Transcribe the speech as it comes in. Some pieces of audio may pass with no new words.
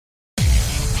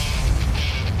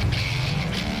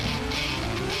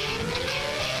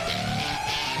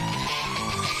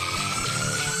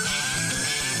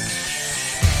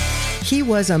He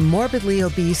was a morbidly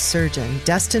obese surgeon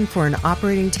destined for an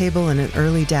operating table and an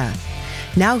early death.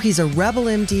 Now he's a rebel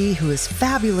MD who is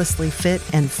fabulously fit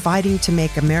and fighting to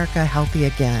make America healthy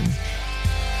again.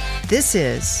 This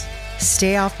is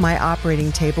Stay Off My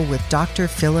Operating Table with Dr.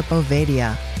 Philip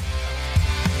Ovadia.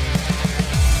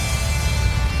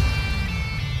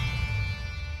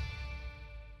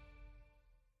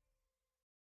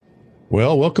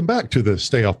 Well, welcome back to the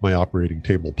Stay Off My Operating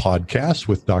Table podcast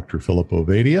with Dr. Philip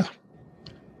Ovadia.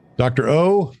 Dr.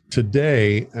 O,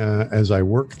 today, as I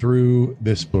work through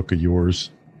this book of yours,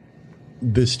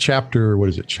 this chapter,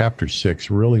 chapter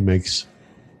 6, really makes,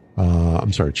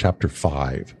 chapter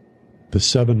 5, the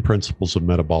 7 principles of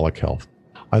metabolic health.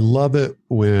 I love it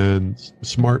when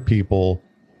smart people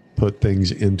put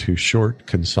things into short,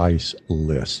 concise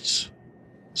lists.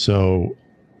 So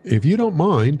if you don't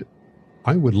mind,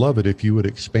 I would love it if you would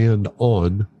expand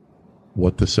on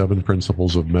what the 7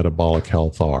 principles of metabolic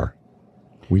health are.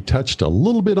 We touched a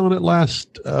little bit on it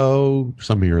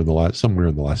somewhere in the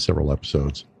last several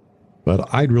episodes, but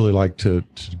I'd really like to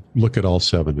look at all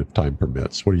 7 if time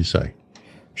permits. What do you say?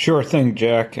 Sure thing,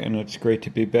 Jack, and it's great to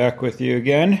be back with you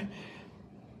again.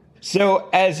 So,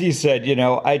 as you said,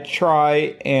 I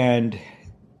try and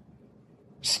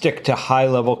stick to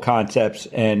high-level concepts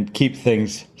and keep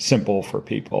things simple for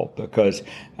people, because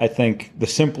I think the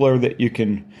simpler that you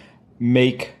can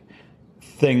make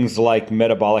things like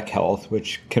metabolic health,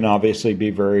 which can obviously be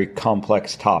a very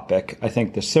complex topic, I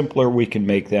think the simpler we can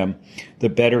make them, the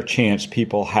better chance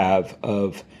people have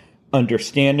of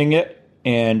understanding it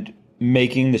and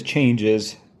making the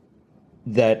changes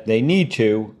that they need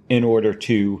to in order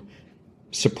to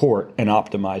support and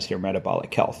optimize their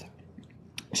metabolic health.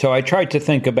 So I tried to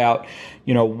think about,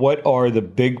 what are the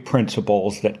big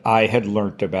principles that I had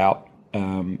learned about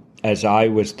as I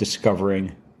was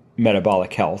discovering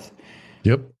metabolic health.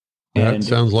 Yep, that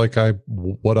sounds like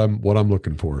what I'm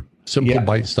looking for. Simple,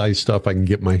 bite-sized stuff I can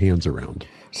get my hands around.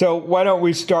 So why don't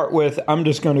we start with? I'm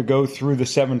just going to go through the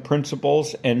 7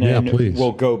 principles, and then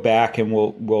we'll go back and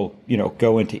we'll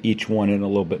go into each one in a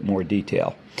little bit more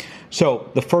detail. So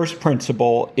the first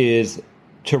principle is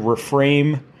to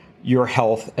reframe your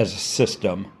health as a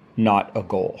system, not a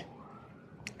goal.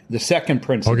 The second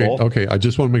principle... Okay. I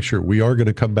just want to make sure we are going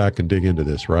to come back and dig into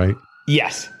this, right?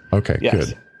 Yes. Okay, yes.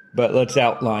 Good. But let's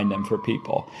outline them for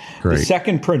people. Great. The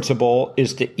second principle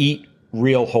is to eat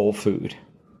real whole food.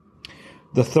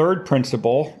 The third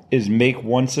principle is make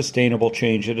one sustainable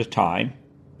change at a time.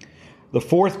 The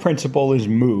fourth principle is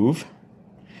move.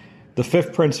 The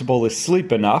fifth principle is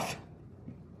sleep enough.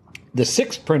 The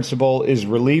sixth principle is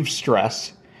relieve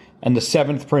stress. And the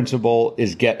 7th principle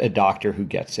is get a doctor who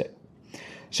gets it.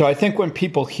 So I think when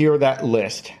people hear that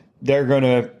list, they're going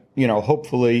to,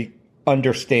 hopefully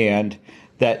understand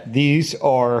that these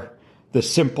are the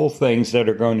simple things that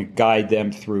are going to guide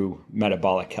them through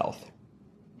metabolic health.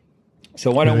 So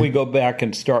why don't we go back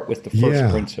and start with the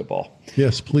first principle?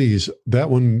 Yes, please. That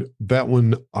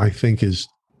one I think is,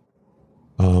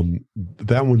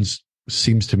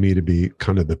 seems to me to be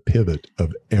kind of the pivot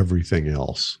of everything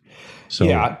else. So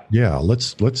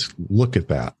let's look at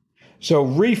that. So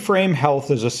reframe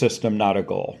health as a system, not a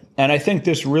goal. And I think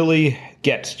this really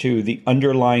gets to the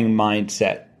underlying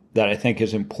mindset that I think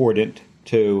is important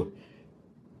to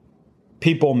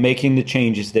people making the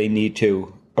changes they need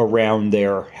to around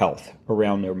their health,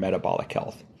 around their metabolic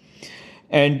health.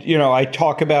 And, I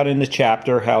talk about in the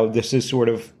chapter how this is sort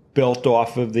of built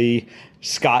off of the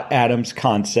Scott Adams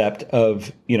concept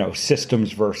of,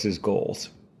 systems versus goals.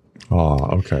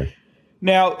 Oh, okay.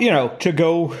 Now, to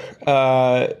go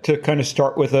to kind of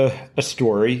start with a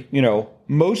story,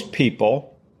 most people,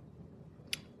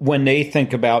 when they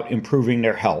think about improving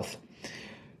their health,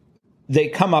 they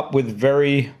come up with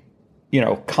very,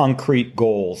 concrete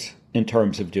goals in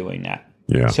terms of doing that.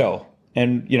 Yeah. So,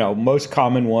 and, most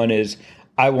common one is,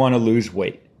 I want to lose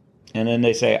weight. And then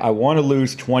they say, I want to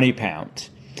lose 20 pounds.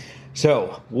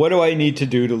 So what do I need to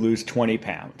do to lose 20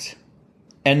 pounds?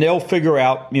 And they'll figure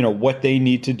out, what they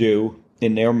need to do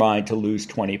in their mind to lose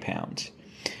 20 pounds.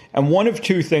 And one of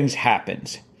two things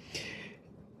happens.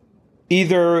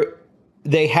 Either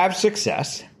they have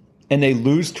success and they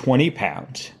lose 20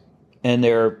 pounds and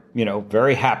they're,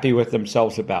 very happy with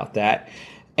themselves about that.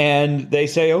 And they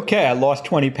say, okay, I lost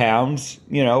 20 pounds.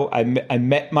 I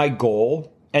met my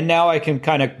goal. And now I can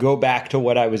kind of go back to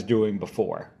what I was doing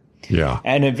before. Yeah.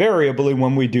 And invariably,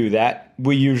 when we do that,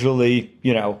 we usually,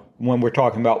 when we're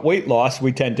talking about weight loss,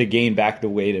 we tend to gain back the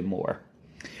weight and more.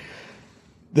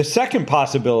 The second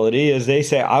possibility is they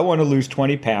say, I want to lose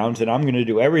 20 pounds and I'm going to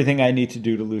do everything I need to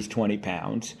do to lose 20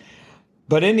 pounds.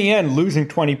 But in the end, losing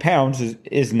 20 pounds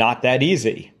is not that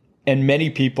easy. And many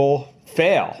people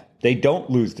fail. They don't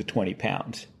lose the 20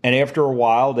 pounds. And after a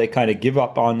while, they kind of give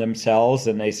up on themselves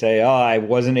and they say, oh, I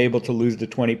wasn't able to lose the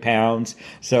 20 pounds.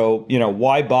 So,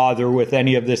 why bother with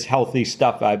any of this healthy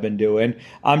stuff I've been doing?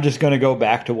 I'm just going to go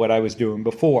back to what I was doing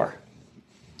before.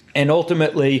 And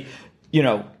ultimately,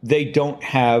 they don't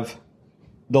have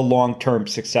the long-term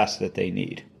success that they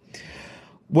need.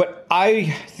 What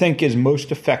I think is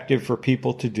most effective for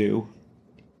people to do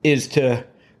is to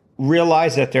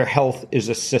realize that their health is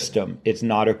a system. It's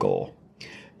not a goal.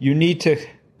 You need to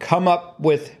come up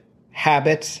with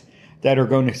habits that are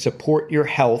going to support your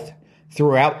health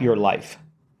throughout your life,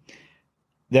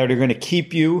 that are going to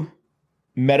keep you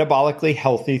metabolically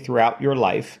healthy throughout your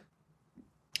life,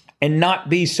 and not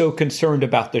be so concerned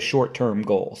about the short-term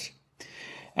goals.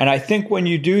 And I think when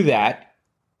you do that,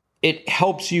 it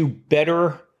helps you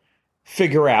better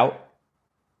figure out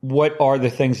what are the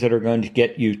things that are going to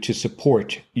get you to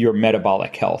support your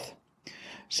metabolic health.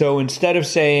 So instead of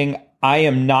saying, I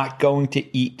am not going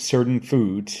to eat certain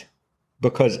foods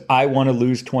because I want to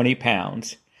lose 20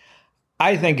 pounds,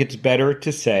 I think it's better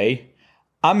to say,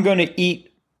 I'm going to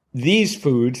eat these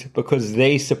foods because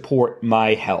they support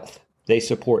my health. They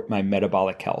support my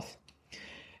metabolic health.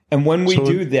 And when we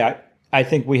do that, I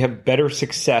think we have better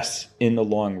success in the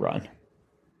long run.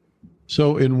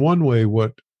 So in one way,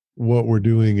 what we're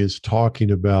doing is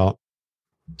talking about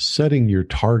setting your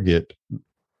target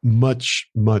much,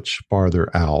 much farther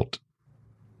out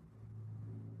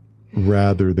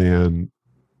rather than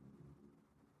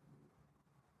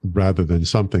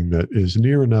something that is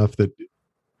near enough that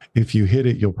if you hit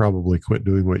it, you'll probably quit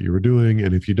doing what you were doing.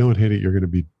 And if you don't hit it, you're going to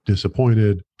be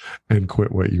disappointed and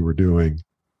quit what you were doing.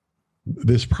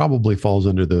 This probably falls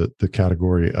under the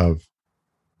category of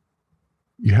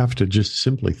you have to just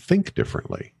simply think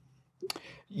differently.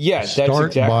 Yes, that's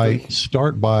exactly.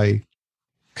 Start by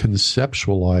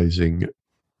conceptualizing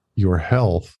your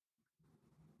health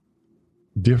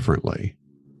differently.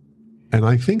 And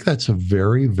I think that's a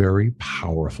very, very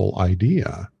powerful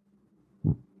idea.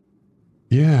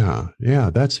 Yeah,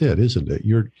 that's it, isn't it?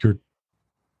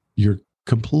 You're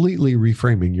completely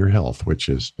reframing your health, which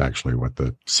is actually what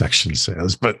the section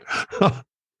says. But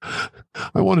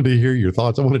I wanted to hear your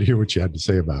thoughts. I wanted to hear what you had to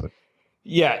say about it.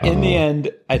 Yeah, in the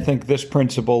end, I think this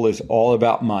principle is all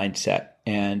about mindset.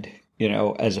 And,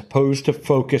 as opposed to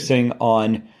focusing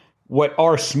on what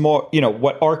are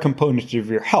what are components of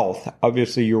your health,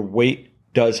 obviously your weight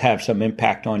does have some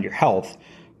impact on your health,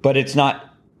 but it's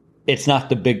not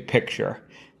the big picture.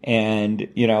 And,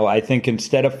 I think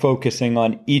instead of focusing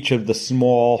on each of the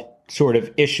small sort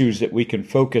of issues that we can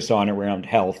focus on around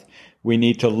health, we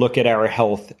need to look at our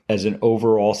health as an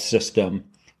overall system.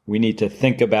 We need to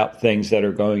think about things that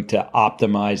are going to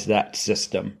optimize that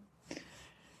system.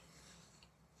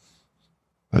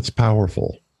 That's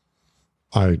powerful.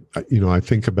 I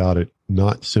think about it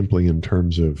not simply in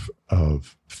terms of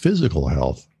physical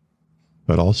health,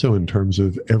 but also in terms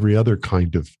of every other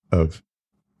kind of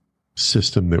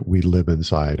system that we live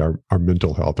inside, our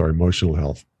mental health, our emotional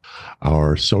health,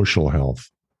 our social health,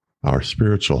 our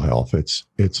spiritual health.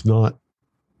 It's not,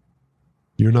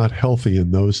 you're not healthy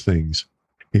in those things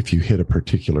if you hit a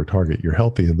particular target. You're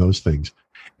healthy in those things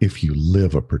if you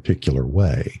live a particular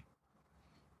way.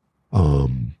 I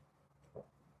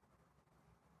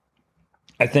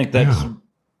think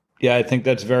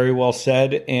that's very well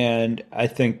said. And I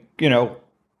think,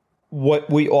 what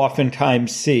we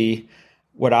oftentimes see,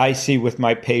 what I see with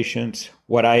my patients,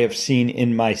 what I have seen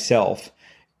in myself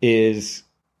is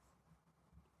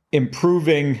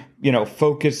improving,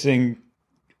 focusing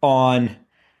on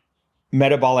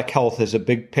metabolic health as a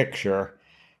big picture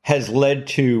has led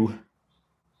to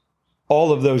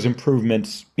all of those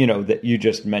improvements, that you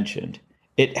just mentioned.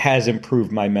 It has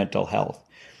improved my mental health.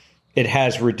 It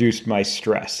has reduced my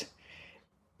stress.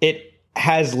 It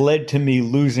has led to me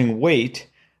losing weight,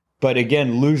 but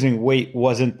again, losing weight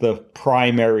wasn't the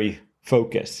primary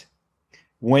focus.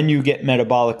 When you get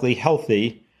metabolically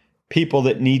healthy, people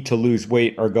that need to lose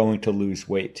weight are going to lose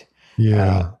weight.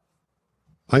 Yeah.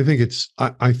 I think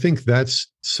that's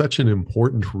such an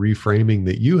important reframing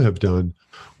that you have done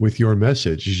with your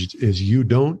message is you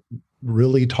don't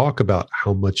really talk about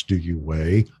how much do you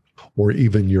weigh or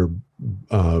even your,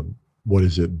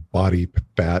 body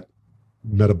fat,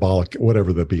 metabolic,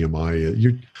 whatever the BMI is.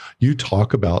 You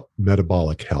talk about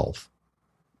metabolic health,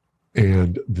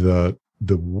 and the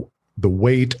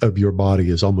weight of your body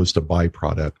is almost a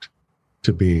byproduct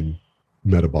to being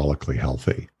metabolically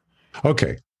healthy.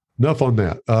 Okay. Enough on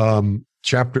that.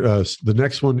 The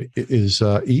next one is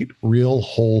eat real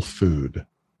whole food.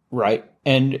 Right.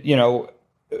 And,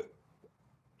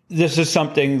 this is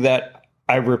something that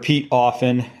I repeat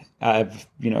often. I've,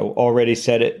 already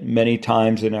said it many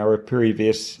times in our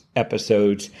previous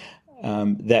episodes,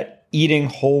 that eating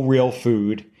whole real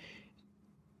food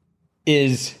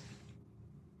is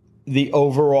the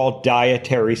overall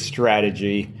dietary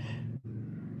strategy,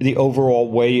 the overall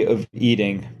way of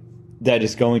eating that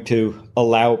is going to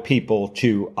allow people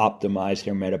to optimize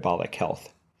their metabolic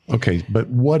health. Okay, but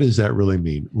what does that really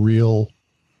mean? Real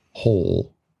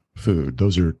whole food.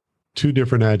 Those are two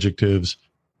different adjectives.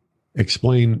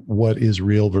 Explain what is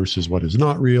real versus what is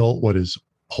not real. What is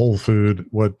whole food?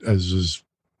 What is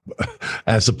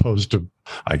as opposed to,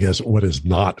 I guess, what is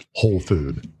not whole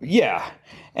food? Yeah.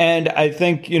 And I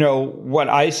think, what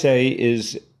I say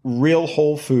is real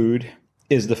whole food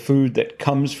is the food that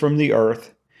comes from the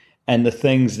earth and the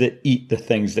things that eat the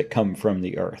things that come from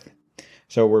the earth.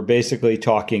 So we're basically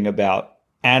talking about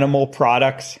animal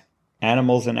products,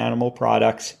 animals and animal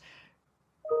products,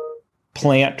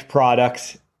 plant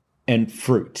products, and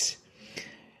fruits.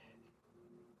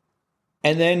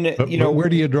 And then, but where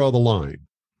do you draw the line?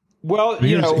 Well,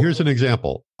 here's an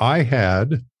example.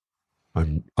 I'm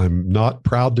not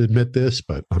proud to admit this,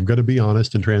 but I'm going to be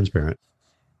honest and transparent.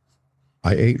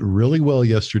 I ate really well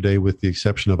yesterday with the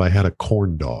exception of I had a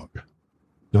corn dog.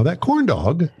 Now that corn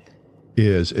dog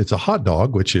it's a hot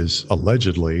dog, which is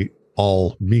allegedly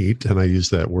all meat. And I use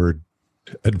that word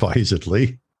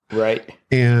advisedly. Right.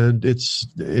 And it's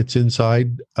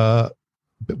inside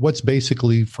what's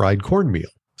basically fried cornmeal.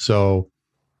 So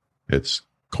it's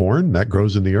corn that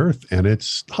grows in the earth, and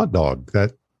it's hot dog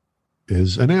that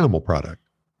is an animal product.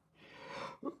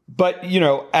 But,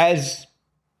 as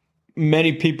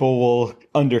many people will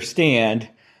understand,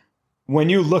 when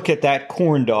you look at that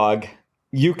corn dog,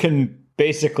 you can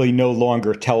basically no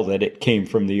longer tell that it came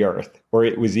from the earth or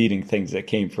it was eating things that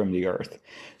came from the earth.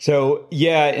 So,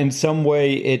 yeah, in some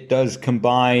way it does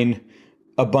combine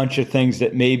a bunch of things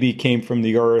that maybe came from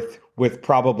the earth with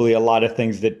probably a lot of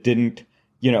things that didn't,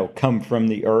 come from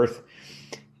the earth.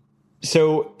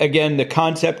 So again, the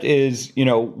concept is,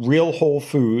 real whole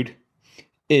food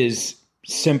is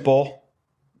simple.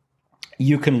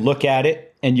 You can look at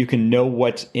it and you can know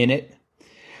what's in it.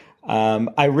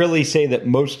 I really say that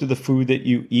most of the food that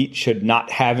you eat should not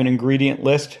have an ingredient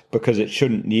list because it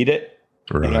shouldn't need it.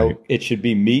 Right. It should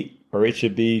be meat, or it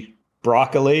should be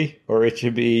broccoli, or it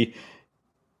should be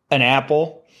an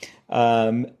apple.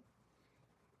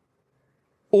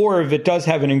 Or if it does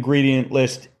have an ingredient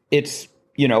list, it's,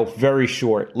 very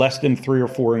short, less than 3 or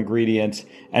 4 ingredients.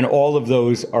 And all of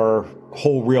those are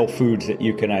whole real foods that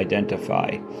you can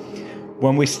identify.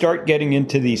 When we start getting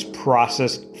into these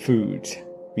processed foods,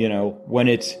 when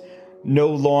it's no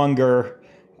longer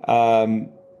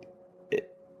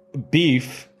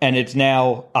beef and it's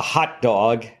now a hot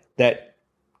dog that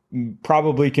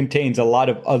probably contains a lot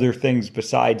of other things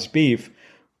besides beef,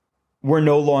 we're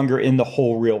no longer in the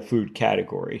whole real food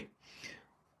category.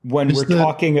 When we're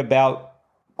talking about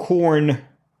corn,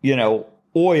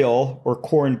 oil or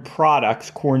corn products,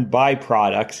 corn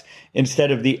byproducts, instead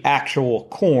of the actual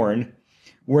corn,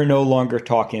 we're no longer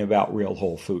talking about real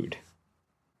whole food.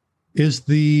 Is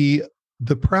the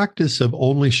practice of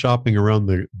only shopping around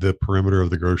the perimeter of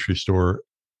the grocery store,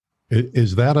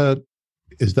 is that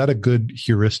a good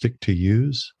heuristic to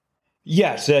use?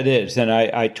 Yes, it is. And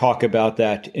I talk about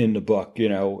that in the book,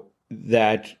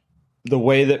 that the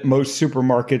way that most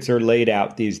supermarkets are laid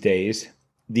out these days,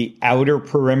 the outer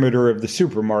perimeter of the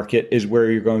supermarket is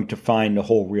where you're going to find the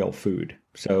whole real food.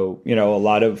 So, a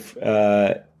lot of,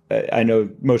 I know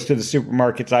most of the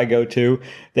supermarkets I go to,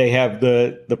 they have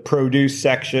the produce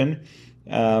section,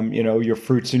 your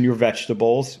fruits and your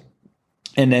vegetables.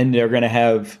 And then they're going to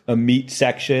have a meat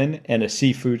section and a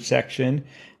seafood section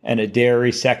and a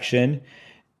dairy section.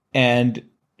 And,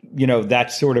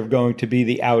 that's sort of going to be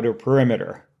the outer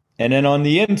perimeter. And then on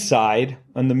the inside,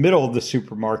 on the middle of the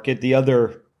supermarket, the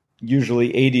other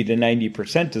usually 80 to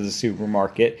 90% of the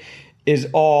supermarket is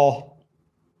all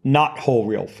not whole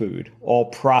real food, all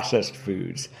processed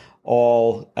foods,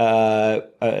 all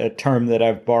a term that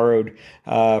I've borrowed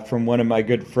from one of my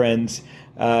good friends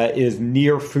is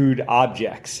near food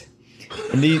objects.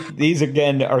 And these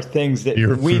again are things that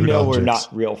we know objects are not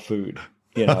real food,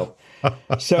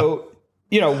 So,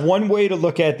 one way to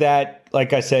look at that,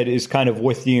 like I said, is kind of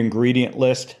with the ingredient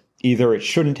list. Either it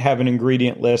shouldn't have an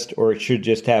ingredient list or it should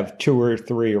just have 2 or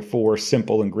 3 or 4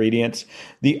 simple ingredients.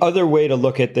 The other way to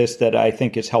look at this that I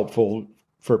think is helpful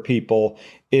for people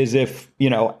is if,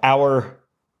 our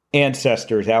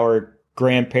ancestors, our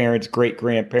grandparents,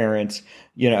 great-grandparents,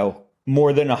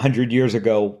 more than 100 years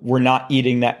ago were not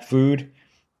eating that food,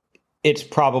 it's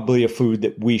probably a food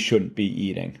that we shouldn't be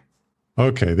eating.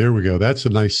 Okay, there we go. That's a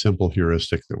nice simple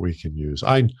heuristic that we can use.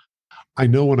 I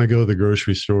know when I go to the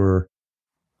grocery store,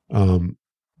 I'm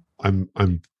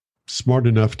smart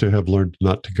enough to have learned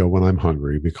not to go when I'm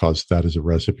hungry, because that is a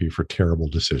recipe for terrible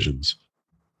decisions.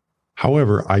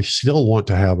 However, I still want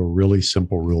to have a really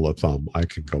simple rule of thumb I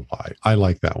can go by. I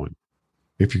like that one.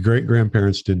 If your great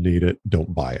grandparents didn't eat it,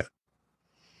 don't buy it.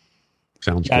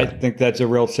 Sounds good. I think that's a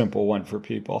real simple one for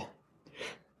people.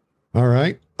 All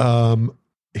right.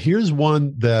 Here's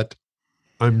one that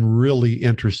I'm really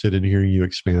interested in hearing you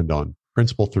expand on.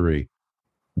 Principle 3,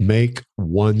 make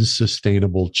one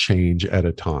sustainable change at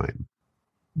a time.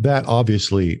 That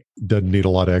obviously doesn't need a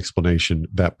lot of explanation,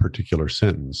 that particular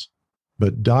sentence,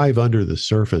 but dive under the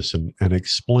surface and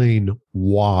explain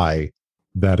why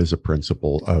that is a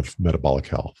principle of metabolic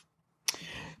health.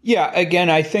 Yeah, again,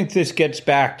 I think this gets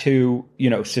back to,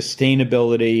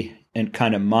 sustainability and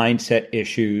kind of mindset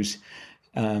issues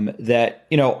that,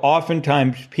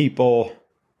 oftentimes people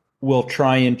will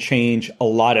try and change a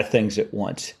lot of things at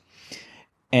once.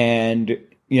 And,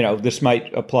 this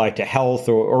might apply to health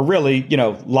or really,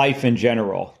 life in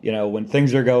general. When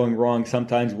things are going wrong,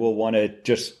 sometimes we'll want to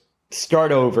just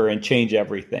start over and change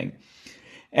everything.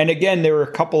 And again, there are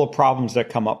a couple of problems that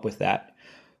come up with that.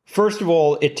 First of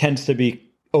all, it tends to be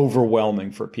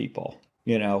overwhelming for people.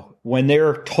 When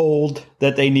they're told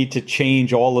that they need to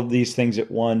change all of these things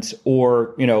at once,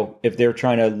 or, if they're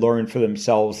trying to learn for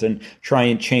themselves and try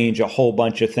and change a whole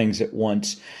bunch of things at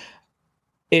once,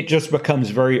 it just becomes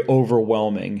very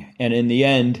overwhelming. And in the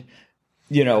end,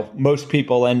 most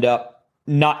people end up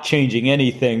not changing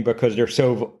anything because they're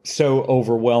so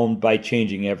overwhelmed by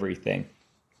changing everything.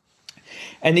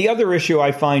 And the other issue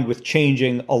I find with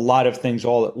changing a lot of things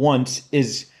all at once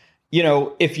is,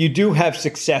 if you do have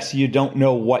success, you don't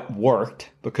know what worked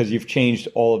because you've changed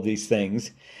all of these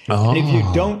things. Oh. And if you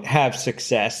don't have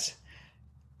success,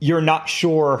 you're not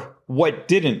sure what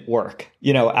didn't work,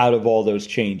 out of all those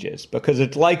changes, because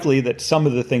it's likely that some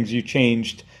of the things you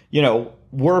changed,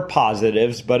 were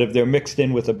positives, but if they're mixed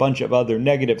in with a bunch of other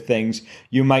negative things,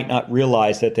 you might not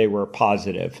realize that they were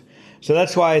positive. So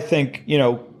that's why I think,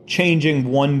 changing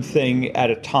one thing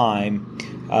at a time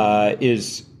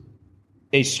is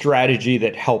a strategy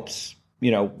that helps,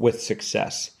 with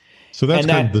success. So that's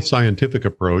kind of the scientific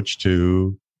approach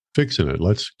to fixing it.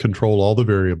 Let's control all the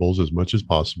variables as much as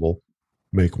possible,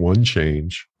 make one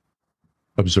change,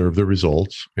 observe the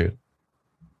results, and,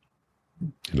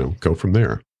 go from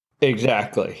there.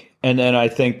 Exactly. And then I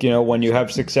think, when you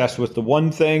have success with the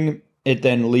one thing, it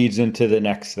then leads into the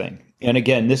next thing. And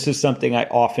again, this is something I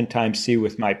oftentimes see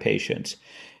with my patients.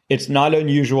 It's not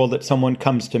unusual that someone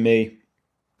comes to me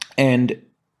and,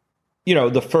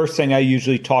 the first thing I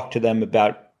usually talk to them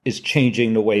about is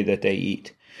changing the way that they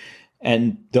eat.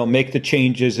 And they'll make the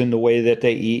changes in the way that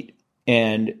they eat.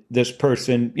 And this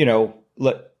person,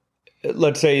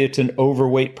 let's say it's an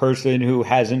overweight person who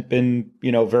hasn't been,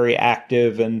 very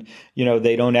active and,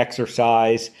 they don't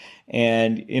exercise.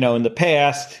 And, in the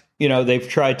past, they've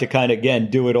tried to kind of, again,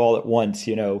 do it all at once,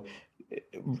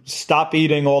 stop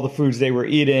eating all the foods they were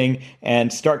eating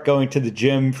and start going to the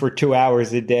gym for 2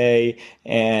 hours a day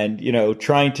and,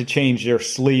 trying to change their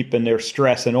sleep and their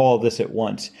stress and all of this at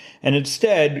once. And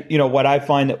instead, what I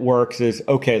find that works is,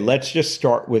 okay, let's just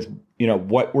start with,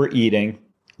 what we're eating.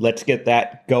 Let's get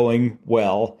that going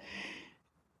well.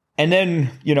 And then,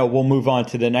 we'll move on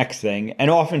to the next thing. And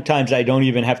oftentimes I don't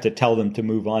even have to tell them to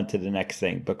move on to the next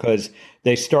thing because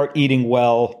they start eating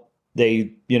well.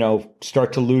 They,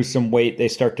 start to lose some weight. They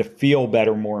start to feel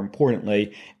better, more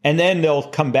importantly. And then they'll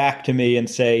come back to me and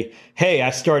say, hey,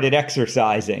 I started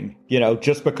exercising,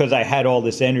 just because I had all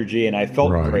this energy and I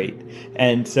felt great.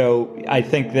 And so I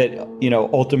think that,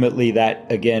 ultimately that,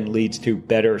 again, leads to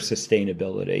better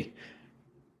sustainability.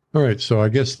 All right. So I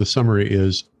guess the summary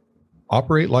is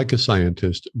operate like a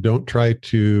scientist. Don't try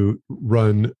to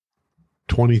run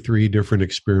 23 different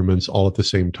experiments all at the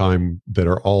same time that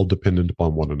are all dependent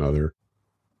upon one another.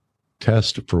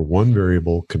 Test for one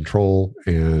variable, control,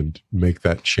 and make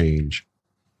that change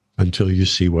until you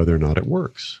see whether or not it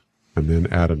works, and then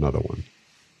add another one.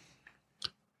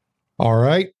 All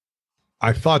right.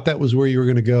 I thought that was where you were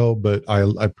going to go, but I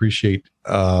appreciate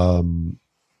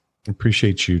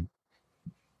you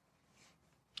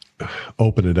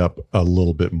open it up a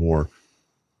little bit more.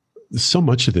 So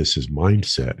much of this is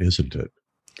mindset, isn't it?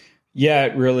 Yeah,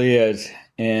 it really is.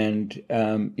 And,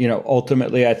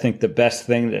 ultimately, I think the best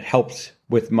thing that helps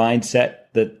with mindset,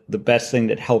 the best thing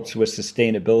that helps with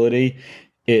sustainability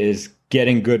is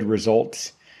getting good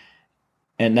results.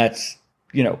 And that's,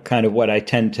 kind of what I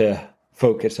tend to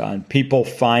focus on. People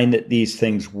find that these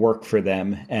things work for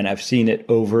them. And I've seen it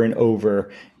over and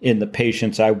over in the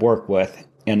patients I work with.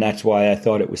 And that's why I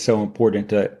thought it was so important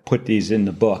to put these in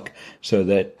the book so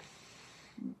that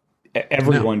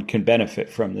everyone can benefit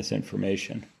from this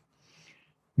information.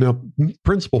 Now,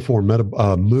 principle four,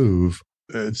 move,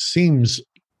 it seems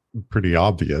pretty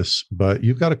obvious, but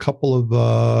you've got a couple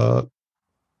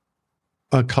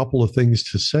of things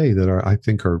to say that I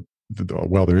think are,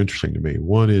 well, they're interesting to me.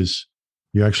 One is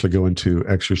you actually go into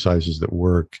exercises that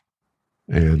work,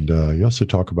 and you also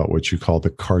talk about what you call the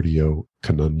cardio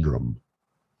conundrum.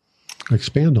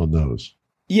 Expand on those.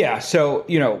 Yeah. So,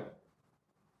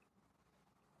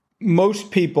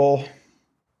 most people,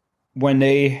 when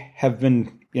they have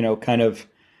been, kind of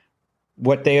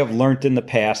what they have learned in the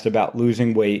past about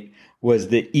losing weight was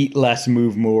the eat less,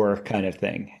 move more kind of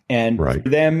thing. And for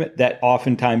them, that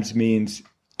oftentimes means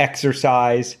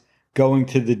exercise, going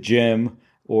to the gym,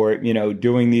 or,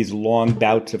 doing these long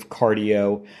bouts of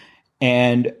cardio.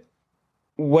 And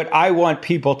what I want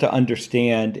people to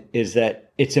understand is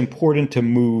that it's important to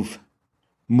move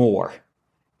more.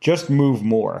 Just move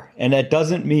more. And that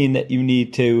doesn't mean that you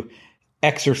need to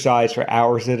exercise for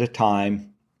hours at a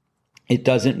time. It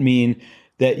doesn't mean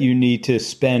that you need to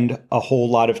spend a whole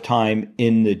lot of time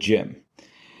in the gym.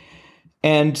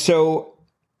 And so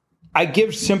I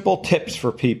give simple tips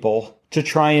for people to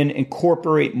try and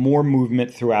incorporate more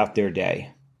movement throughout their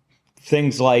day.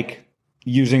 Things like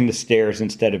using the stairs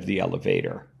instead of the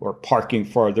elevator, or parking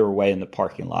farther away in the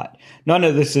parking lot. None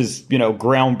of this is,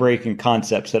 groundbreaking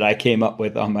concepts that I came up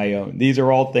with on my own. These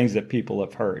are all things that people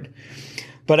have heard.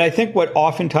 But I think what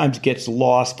oftentimes gets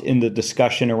lost in the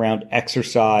discussion around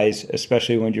exercise,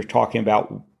 especially when you're talking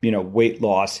about, weight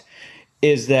loss,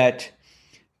 is that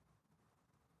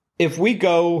if we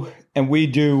go and we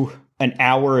do an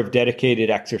hour of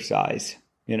dedicated exercise,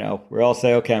 we all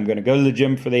say, okay, I'm going to go to the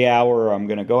gym for the hour, or I'm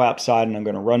going to go outside and I'm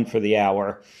going to run for the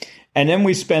hour. And then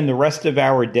we spend the rest of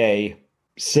our day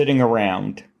sitting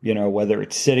around, whether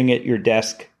it's sitting at your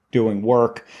desk doing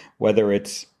work, whether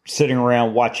it's sitting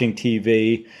around watching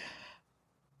TV.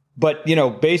 But,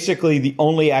 basically the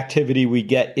only activity we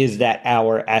get is that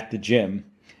hour at the gym.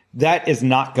 That is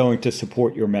not going to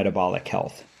support your metabolic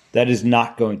health. That is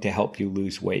not going to help you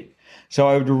lose weight. So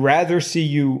I would rather see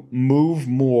you move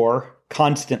more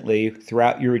constantly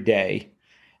throughout your day.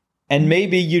 And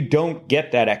maybe you don't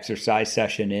get that exercise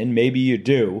session in, maybe you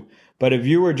do. But if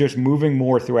you are just moving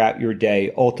more throughout your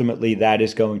day, ultimately that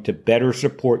is going to better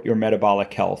support your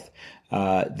metabolic health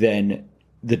than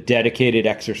the dedicated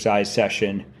exercise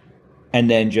session and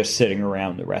then just sitting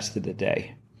around the rest of the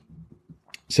day.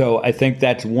 So I think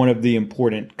that's one of the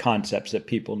important concepts that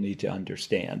people need to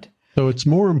understand. So it's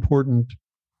more important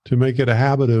to make it a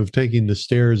habit of taking the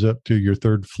stairs up to your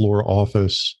third floor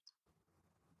office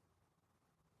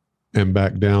and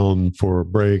back down for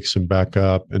breaks and back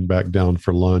up and back down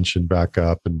for lunch and back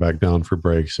up and back down for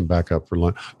breaks and back up for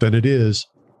lunch than it is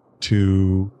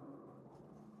to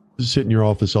sit in your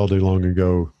office all day long and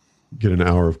go get an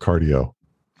hour of cardio.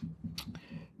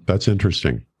 That's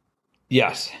interesting.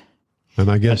 Yes. And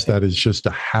I guess that is just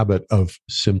a habit of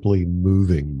simply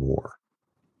moving more.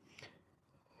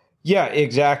 Yeah,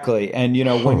 exactly. And,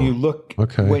 when you look,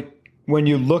 when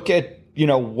you look at,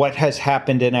 what has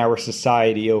happened in our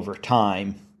society over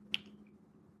time,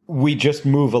 we just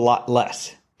move a lot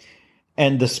less.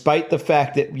 And despite the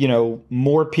fact that,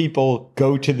 more people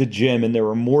go to the gym and there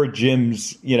are more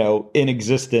gyms, in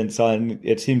existence on,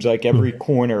 it seems like every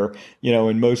corner,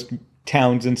 in most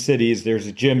towns and cities, there's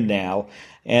a gym now.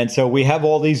 And so we have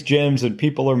all these gyms and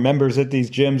people are members at these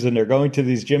gyms and they're going to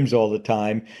these gyms all the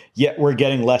time, yet we're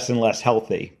getting less and less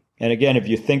healthy. And again, if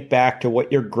you think back to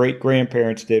what your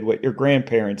great-grandparents did, what your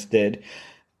grandparents did,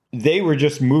 they were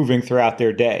just moving throughout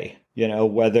their day,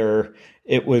 whether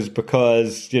it was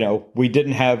because, we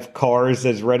didn't have cars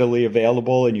as readily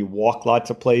available and you walk lots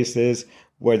of places,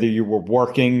 whether you were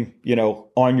working,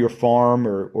 on your farm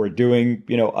or doing,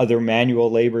 other manual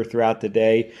labor throughout the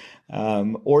day.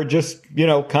 Or just,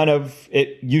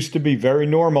 it used to be very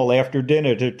normal after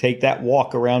dinner to take that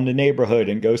walk around the neighborhood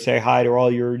and go say hi to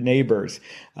all your neighbors.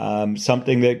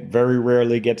 Something that very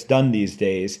rarely gets done these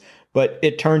days. But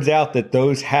it turns out that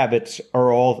those habits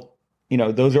are all,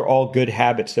 those are all good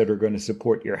habits that are going to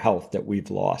support your health that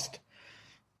we've lost.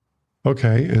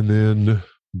 Okay. And then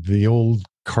the old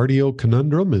cardio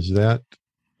conundrum, is that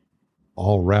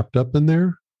all wrapped up in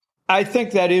there? I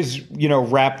think that is,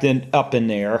 wrapped up in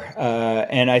there.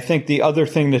 And I think the other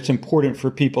thing that's important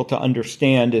for people to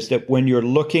understand is that when you're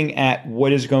looking at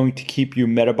what is going to keep you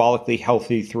metabolically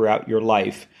healthy throughout your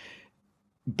life,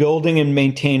 building and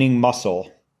maintaining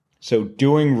muscle, so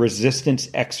doing resistance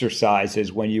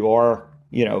exercises when you are,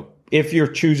 if you're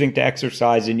choosing to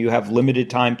exercise and you have limited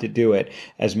time to do it,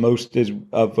 as most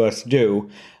of us do,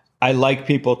 I like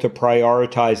people to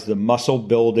prioritize the muscle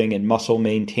building and muscle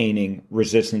maintaining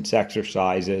resistance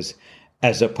exercises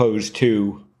as opposed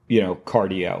to,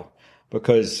 cardio,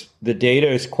 because the data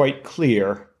is quite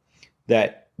clear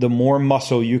that the more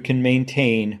muscle you can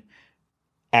maintain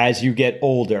as you get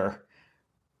older,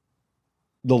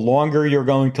 the longer you're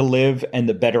going to live and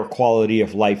the better quality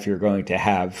of life you're going to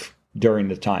have during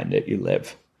the time that you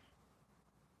live.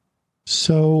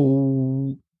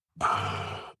 So,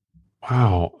 wow.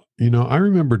 I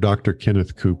remember Dr.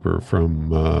 Kenneth Cooper from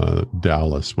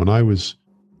Dallas. When I was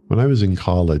in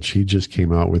college, he just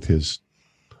came out with his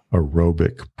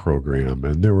aerobic program,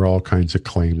 and there were all kinds of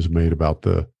claims made about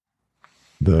the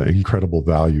incredible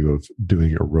value of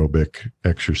doing aerobic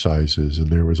exercises. And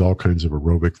there was all kinds of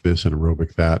aerobic this and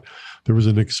aerobic that. There was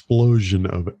an explosion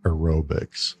of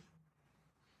aerobics.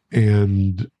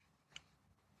 And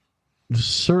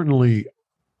certainly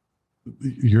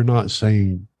you're not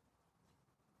saying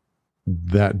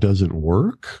that doesn't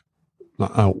work,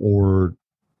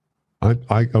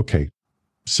 okay,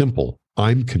 simple.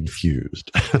 I'm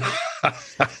confused.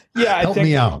 Yeah, Help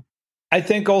me out. I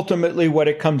think ultimately what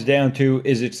it comes down to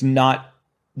is it's not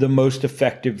the most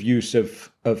effective use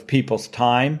of people's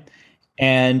time.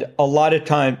 And a lot of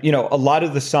time, a lot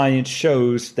of the science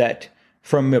shows that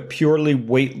from a purely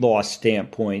weight loss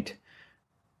standpoint,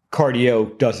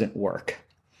 cardio doesn't work.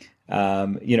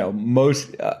 What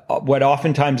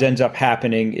oftentimes ends up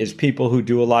happening is people who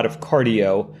do a lot of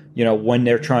cardio, when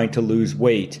they're trying to lose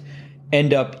weight,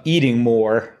 end up eating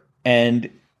more, and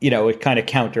it kind of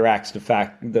counteracts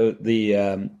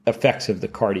the effects of the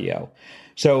cardio.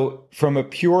 So from a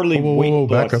purely weight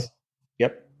loss, back up.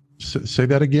 Yep. Say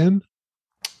that again.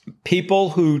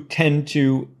 People who tend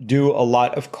to do a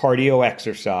lot of cardio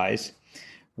exercise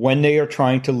when they are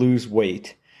trying to lose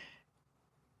weight,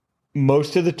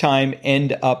 most of the time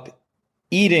end up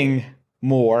eating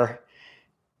more,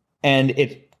 and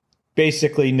it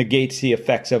basically negates the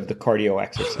effects of the cardio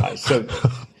exercise. So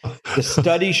the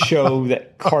studies show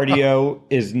that cardio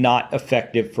is not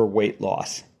effective for weight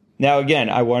loss. Now, again,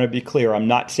 I want to be clear. I'm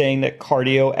not saying that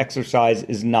cardio exercise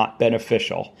is not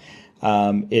beneficial.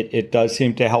 It does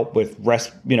seem to help with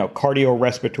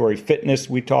cardiorespiratory fitness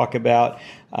we talk about.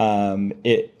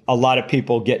 A lot of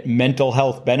people get mental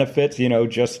health benefits,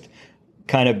 just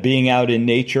kind of being out in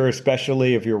nature,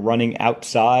 especially if you're running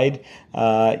outside,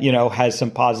 has some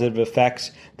positive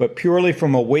effects. But purely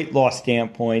from a weight loss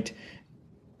standpoint,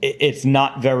 it's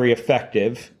not very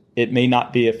effective. It may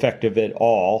not be effective at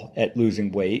all at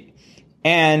losing weight.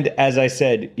 And as I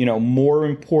said, more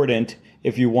important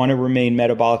if you want to remain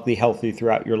metabolically healthy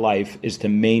throughout your life is to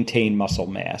maintain muscle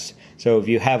mass. So if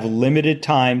you have limited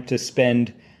time to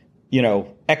spend,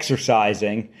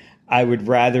 exercising, I would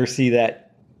rather see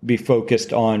that be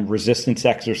focused on resistance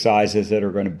exercises that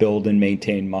are going to build and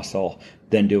maintain muscle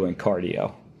than doing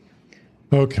cardio.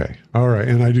 Okay. All right.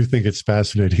 And I do think it's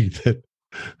fascinating that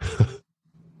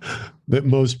that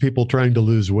most people trying to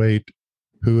lose weight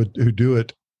who do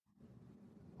it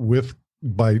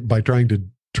by trying to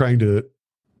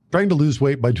lose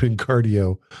weight by doing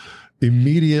cardio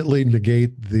immediately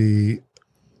negate the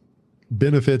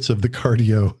benefits of the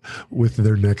cardio with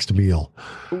their next meal.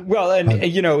 Well, and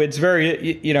it's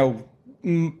very,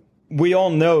 we all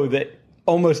know that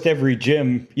almost every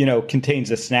gym, contains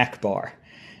a snack bar.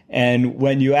 And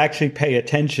when you actually pay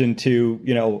attention to,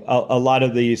 a lot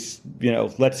of these,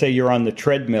 let's say you're on the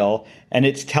treadmill and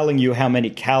it's telling you how many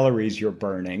calories you're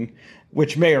burning,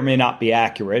 which may or may not be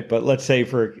accurate, but let's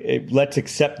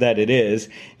accept that it is.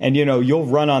 And, you'll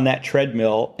run on that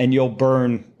treadmill and you'll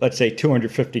burn, let's say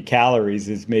 250 calories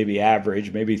is maybe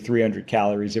average, maybe 300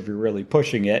 calories if you're really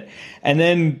pushing it. And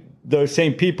then those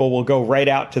same people will go right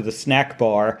out to the snack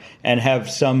bar and have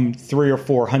some 300 or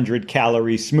 400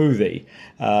 calorie smoothie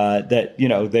that,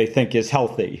 they think is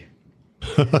healthy.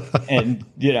 And,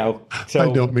 so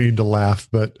I don't mean to laugh,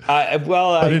 but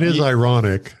it is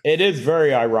ironic. It is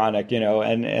very ironic,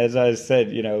 and as I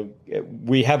said,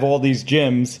 we have all these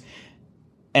gyms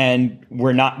and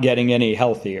we're not getting any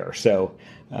healthier. So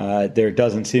there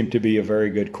doesn't seem to be a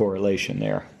very good correlation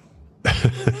there.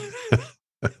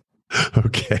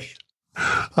 Okay.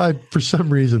 For some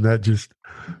reason that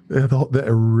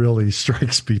really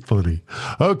strikes me funny.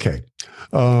 Okay.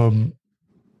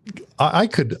 I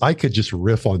could just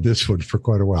riff on this one for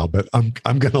quite a while, but I'm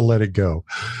going to let it go.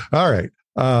 All right.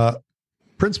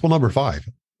 Principle number 5,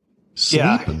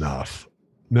 sleep enough.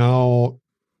 Now,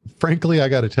 frankly, I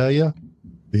got to tell you,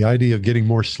 the idea of getting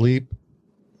more sleep,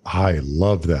 I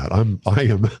love that.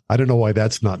 I don't know why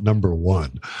that's not number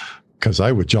 1. because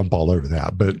I would jump all over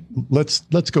that. But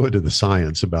let's go into the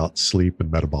science about sleep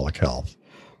and metabolic health.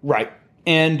 Right.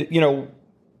 And,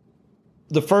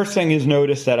 the first thing is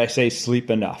notice that I say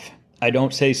sleep enough. I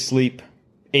don't say sleep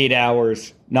 8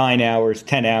 hours, 9 hours,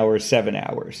 10 hours, 7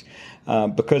 hours,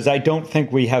 because I don't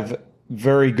think we have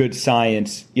very good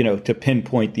science, to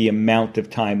pinpoint the amount of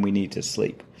time we need to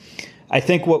sleep. I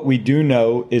think what we do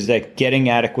know is that getting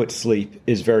adequate sleep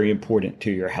is very important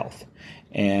to your health.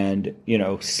 And,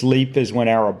 sleep is when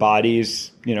our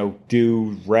bodies,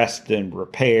 do rest and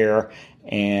repair.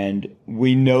 And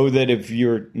we know that if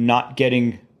you're not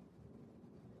getting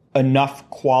enough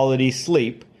quality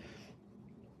sleep,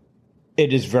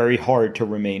 it is very hard to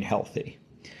remain healthy.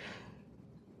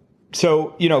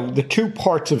 So, the two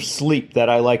parts of sleep that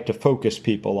I like to focus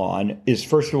people on is,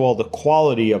 first of all, the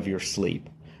quality of your sleep.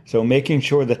 So making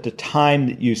sure that the time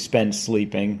that you spend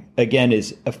sleeping, again,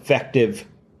 is effective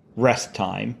rest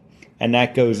time. And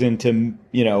that goes into,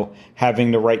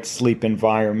 having the right sleep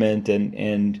environment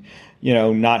and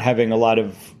not having a lot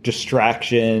of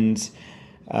distractions,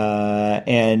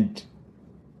 and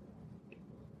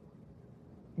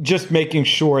just making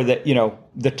sure that,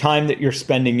 the time that you're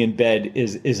spending in bed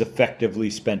is effectively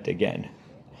spent again.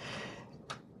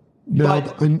 Now,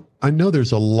 I know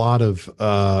there's a lot of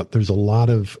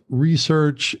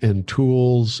research and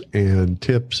tools and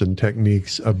tips and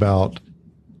techniques about,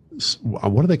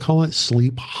 what do they call it?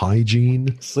 Sleep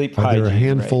hygiene. Sleep Are hygiene. there a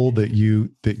handful, right,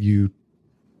 that you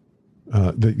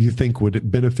think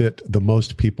would benefit the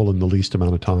most people in the least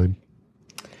amount of time?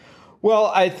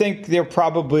 Well, I think there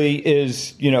probably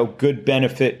is, good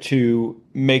benefit to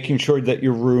making sure that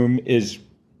your room is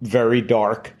very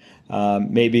dark.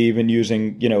 Maybe even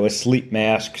using, a sleep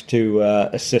mask to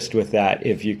assist with that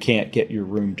if you can't get your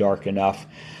room dark enough.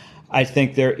 I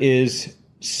think there is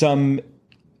some,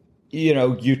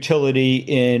 utility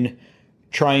in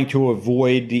trying to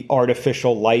avoid the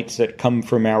artificial lights that come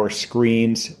from our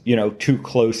screens, too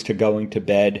close to going to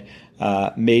bed.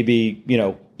 Maybe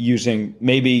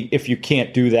if you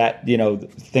can't do that,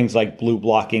 things like blue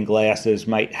blocking glasses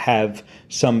might have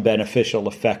some beneficial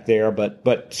effect there,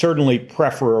 but certainly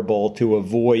preferable to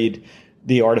avoid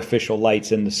the artificial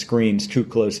lights and the screens too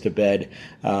close to bed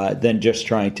than just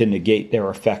trying to negate their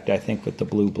effect, I think, with the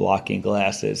blue blocking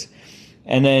glasses.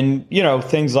 And then,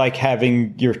 things like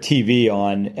having your TV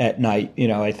on at night,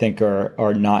 I think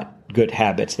are not good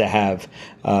habits to have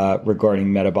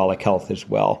regarding metabolic health as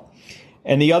well.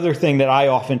 And the other thing that I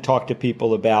often talk to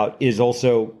people about is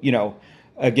also,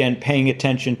 again, paying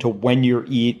attention to when you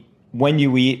eat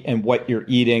and what you're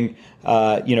eating,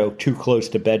 too close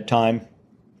to bedtime.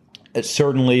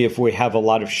 Certainly, if we have a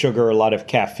lot of sugar, a lot of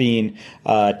caffeine,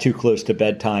 too close to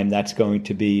bedtime, that's going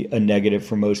to be a negative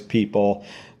for most people.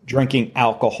 Drinking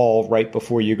alcohol right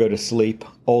before you go to sleep,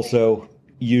 also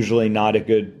usually not a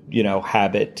good,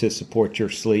 habit to support your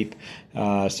sleep.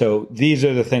 So these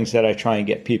are the things that I try and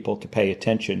get people to pay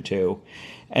attention to.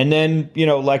 And then,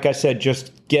 like I said,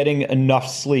 just getting enough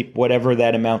sleep, whatever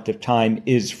that amount of time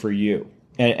is for you.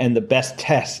 And the best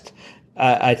test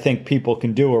I think people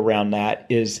can do around that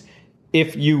is,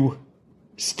 if you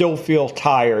still feel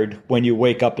tired when you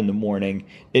wake up in the morning,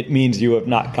 it means you have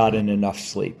not gotten enough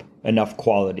sleep, enough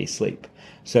quality sleep.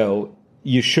 So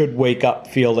you should wake up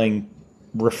feeling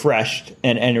refreshed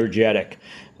and energetic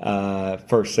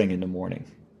first thing in the morning.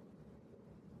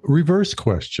 Reverse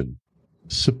question.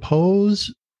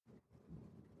 Suppose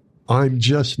I'm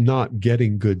just not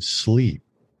getting good sleep.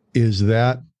 Is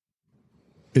that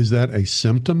a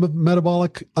symptom of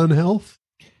metabolic unhealth?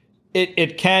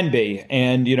 It can be.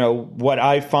 And, what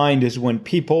I find is when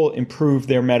people improve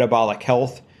their metabolic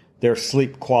health, their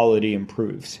sleep quality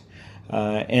improves.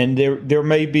 And there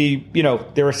may be,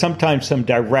 there are sometimes some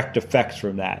direct effects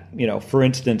from that. For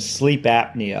instance, sleep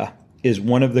apnea is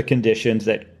one of the conditions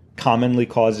that commonly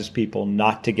causes people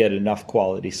not to get enough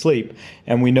quality sleep.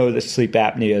 And we know that sleep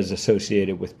apnea is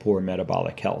associated with poor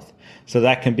metabolic health. So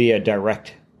that can be a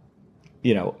direct,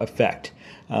 effect.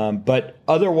 But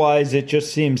otherwise, it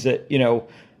just seems that,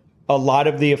 a lot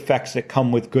of the effects that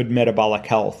come with good metabolic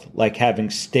health, like having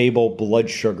stable blood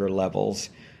sugar levels,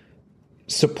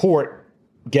 support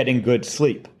getting good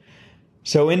sleep.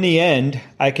 So in the end,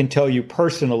 I can tell you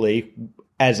personally,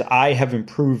 as I have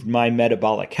improved my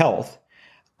metabolic health,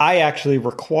 I actually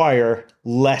require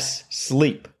less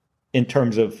sleep in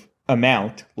terms of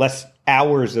amount, less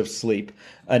hours of sleep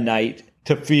a night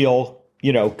to feel,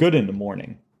 good in the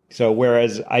morning. So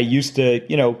whereas I used to,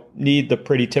 need the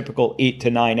pretty typical 8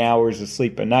 to 9 hours of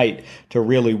sleep a night to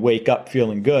really wake up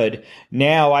feeling good,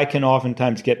 now I can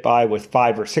oftentimes get by with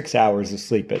 5 or 6 hours of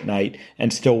sleep at night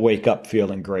and still wake up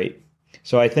feeling great.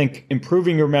 So I think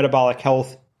improving your metabolic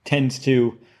health tends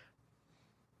to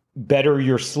better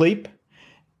your sleep,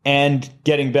 and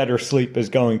getting better sleep is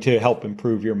going to help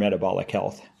improve your metabolic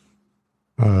health.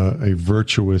 A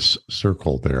virtuous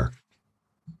circle there.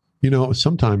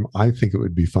 Sometime I think it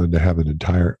would be fun to have an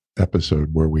entire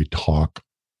episode where we talk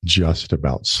just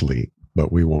about sleep,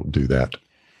 but we won't do that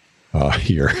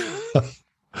here.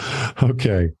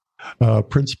 Okay.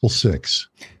 Principle 6.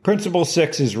 Principle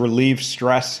 6 is relieve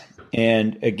stress.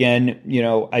 And again,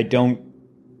 I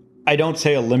don't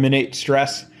say eliminate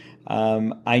stress.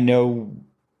 I know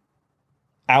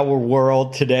our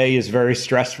world today is very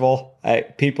stressful.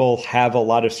 People have a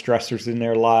lot of stressors in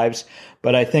their lives,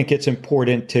 but I think it's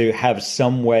important to have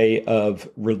some way of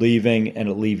relieving and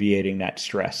alleviating that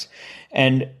stress.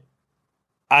 And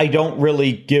I don't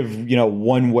really give,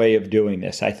 one way of doing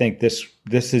this. I think this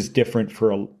is different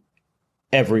for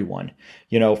everyone.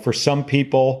 For some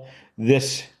people,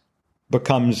 this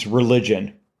becomes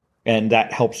religion, and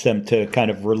that helps them to kind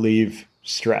of relieve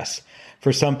stress.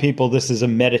 For some people, this is a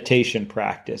meditation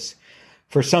practice.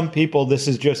 For some people, this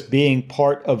is just being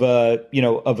part of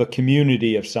a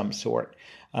community of some sort.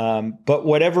 But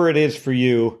whatever it is for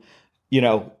you,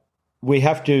 we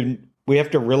have to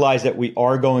realize that we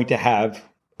are going to have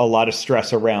a lot of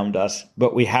stress around us,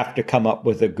 but we have to come up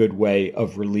with a good way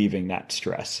of relieving that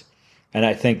stress. And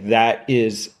I think that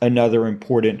is another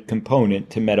important component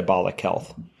to metabolic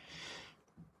health.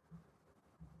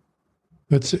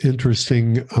 That's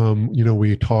interesting.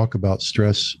 We talk about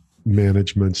stress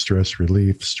management, stress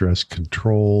relief, stress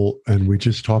control, and we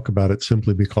just talk about it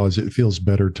simply because it feels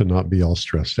better to not be all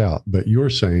stressed out. But you're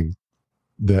saying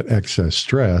that excess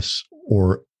stress,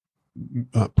 or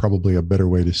probably a better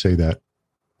way to say that,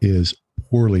 is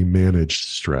poorly managed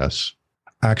stress,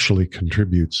 actually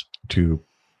contributes to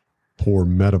poor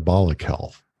metabolic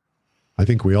health. I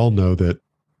think we all know that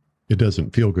it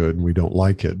doesn't feel good and we don't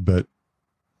like it, but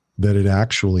that it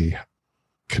actually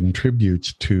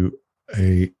contributes to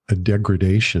a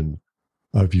degradation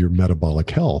of your metabolic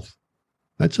health.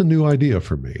 That's a new idea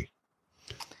for me.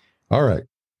 All right.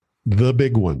 The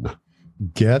big one,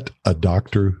 get a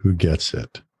doctor who gets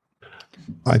it.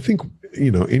 I think,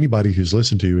 anybody who's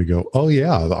listened to you would go, oh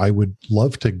yeah, I would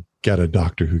love to get a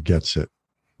doctor who gets it,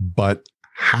 but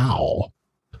how?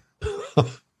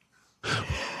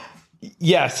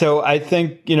 Yeah. So I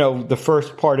think, the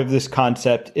first part of this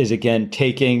concept is, again,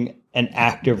 taking an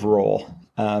active role.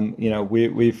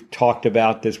 We've talked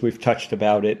about this. We've touched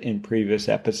about it in previous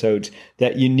episodes,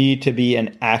 that you need to be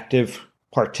an active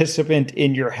participant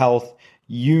in your health.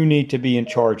 You need to be in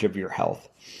charge of your health.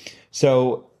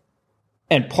 So,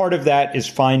 and part of that is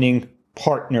finding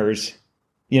partners,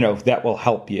 that will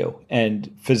help you.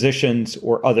 And physicians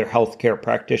or other healthcare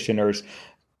practitioners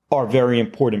are very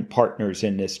important partners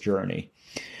in this journey.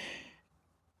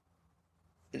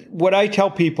 What I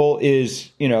tell people is,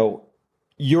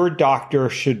 your doctor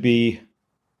should be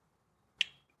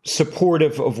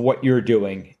supportive of what you're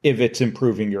doing if it's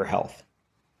improving your health.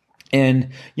 And,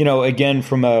 again,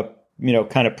 from a,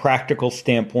 kind of practical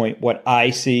standpoint, what I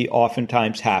see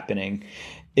oftentimes happening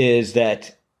is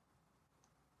that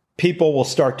people will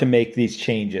start to make these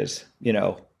changes.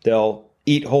 They'll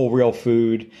eat whole, real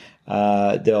food.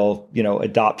 They'll,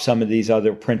 adopt some of these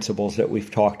other principles that we've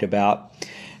talked about,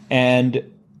 and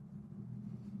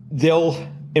they'll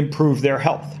improve their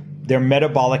health. Their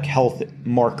metabolic health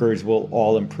markers will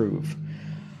all improve.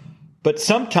 But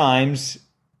sometimes,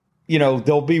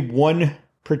 there'll be one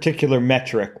particular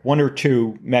metric, one or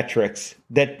two metrics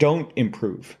that don't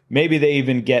improve. Maybe they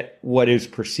even get what is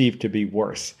perceived to be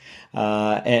worse.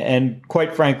 And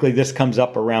quite frankly, this comes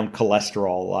up around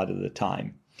cholesterol a lot of the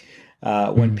time.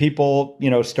 When people,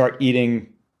 start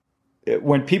eating,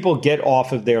 when people get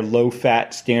off of their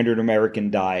low-fat standard American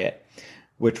diet,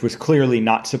 which was clearly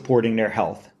not supporting their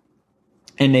health,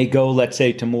 and they go, let's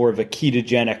say, to more of a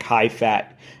ketogenic,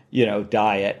 high-fat,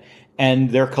 diet,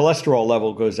 and their cholesterol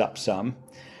level goes up some,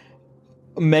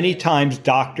 many times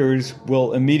doctors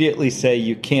will immediately say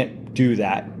you can't do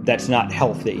that. That's not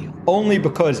healthy, only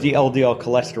because the LDL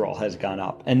cholesterol has gone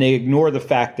up. And they ignore the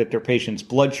fact that their patient's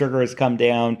blood sugar has come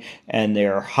down and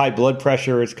their high blood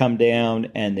pressure has come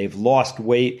down and they've lost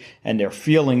weight and they're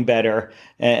feeling better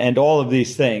and all of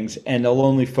these things. And they'll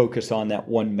only focus on that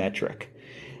one metric.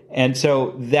 And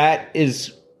so that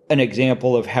is an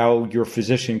example of how your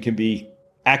physician can be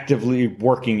actively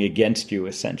working against you,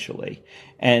 essentially.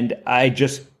 And I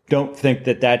just don't think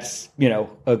that that's,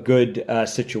 a good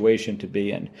situation to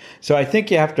be in. So I think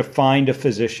you have to find a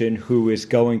physician who is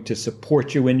going to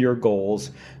support you in your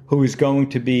goals, who is going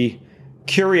to be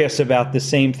curious about the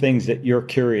same things that you're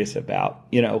curious about.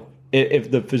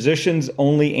 If the physician's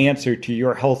only answer to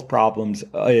your health problems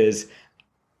is,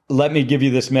 let me give you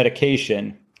this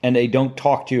medication, and they don't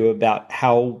talk to you about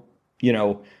how,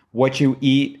 what you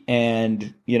eat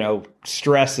and,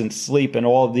 stress and sleep and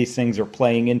all of these things are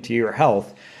playing into your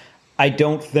health, I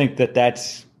don't think that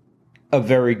that's a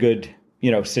very good,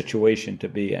 situation to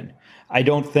be in. I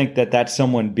don't think that that's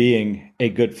someone being a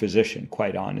good physician,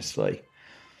 quite honestly.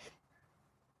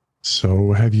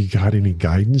 So have you got any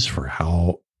guidance for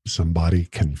how somebody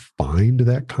can find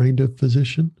that kind of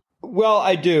physician? Well,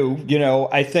 I do.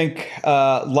 I think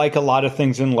like a lot of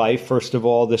things in life, first of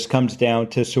all, this comes down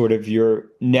to sort of your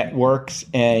networks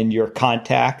and your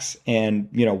contacts, and,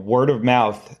 word of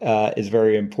mouth is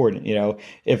very important.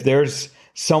 If there's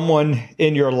someone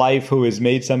in your life who has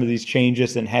made some of these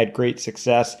changes and had great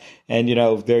success, and,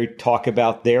 they talk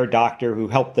about their doctor who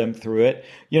helped them through it,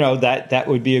 that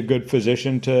would be a good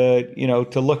physician to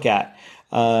look at.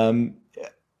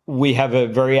 We have a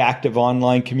very active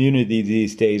online community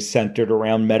these days centered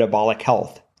around metabolic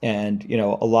health. And,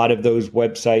 a lot of those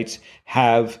websites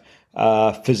have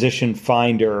physician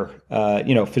finder,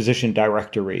 physician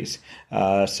directories.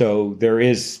 So there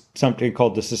is something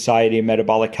called the Society of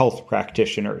Metabolic Health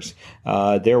Practitioners.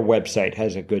 Their website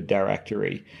has a good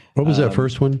directory. What was that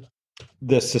first one?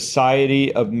 The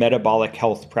Society of Metabolic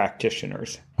Health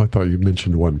Practitioners. I thought you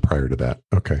mentioned one prior to that.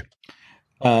 Okay.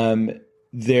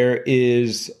 There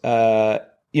is, there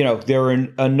are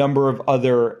a number of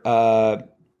other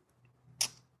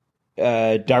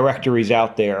directories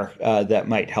out there that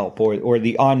might help, or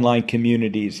the online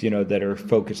communities, that are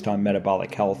focused on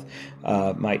metabolic health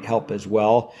might help as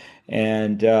well.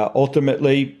 And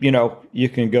ultimately, you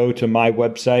can go to my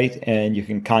website and you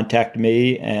can contact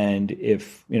me. And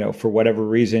if, for whatever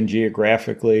reason,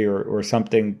 geographically or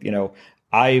something,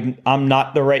 I'm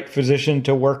not the right physician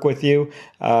to work with you.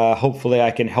 Hopefully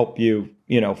I can help you,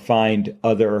 find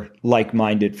other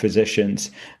like-minded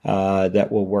physicians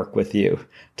that will work with you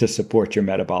to support your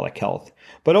metabolic health.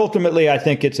 But ultimately, I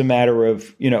think it's a matter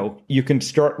of, you can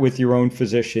start with your own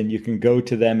physician. You can go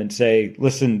to them and say,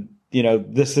 listen,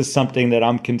 this is something that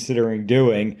I'm considering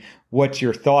doing. What's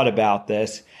your thought about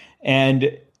this?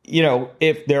 And,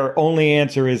 if their only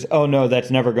answer is, oh, no,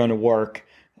 that's never going to work,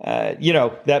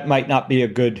 that might not be a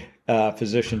good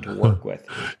physician to work with.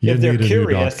 If they're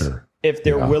curious, if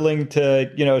they're willing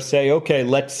to, say, okay,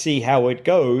 let's see how it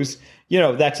goes,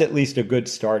 that's at least a good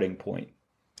starting point.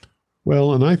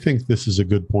 Well, and I think this is a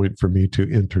good point for me to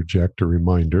interject a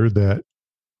reminder that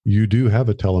you do have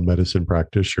a telemedicine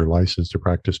practice. You're licensed to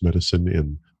practice medicine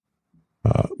in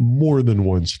more than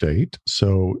one state.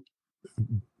 So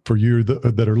for you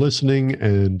that are listening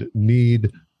and need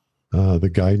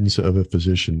the guidance of a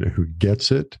physician who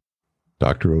gets it,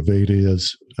 Dr.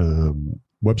 Ovadia's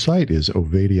website is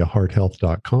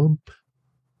ovadiahearthealth.com,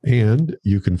 and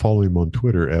you can follow him on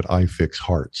Twitter at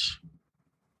iFixHearts.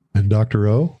 And Dr.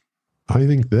 O, I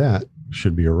think that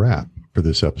should be a wrap for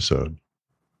this episode.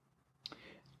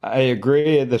 I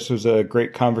agree. This was a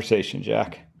great conversation,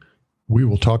 Jack. We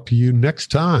will talk to you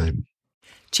next time.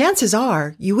 Chances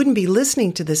are you wouldn't be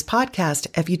listening to this podcast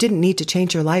if you didn't need to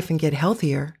change your life and get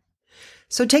healthier.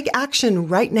 So take action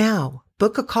right now.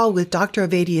 Book a call with Dr.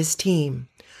 Ovadia's team.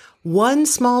 One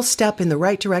small step in the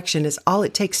right direction is all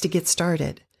it takes to get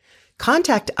started.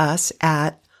 Contact us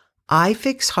at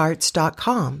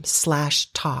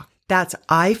ifixhearts.com/talk. That's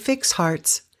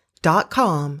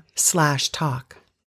ifixhearts.com/talk.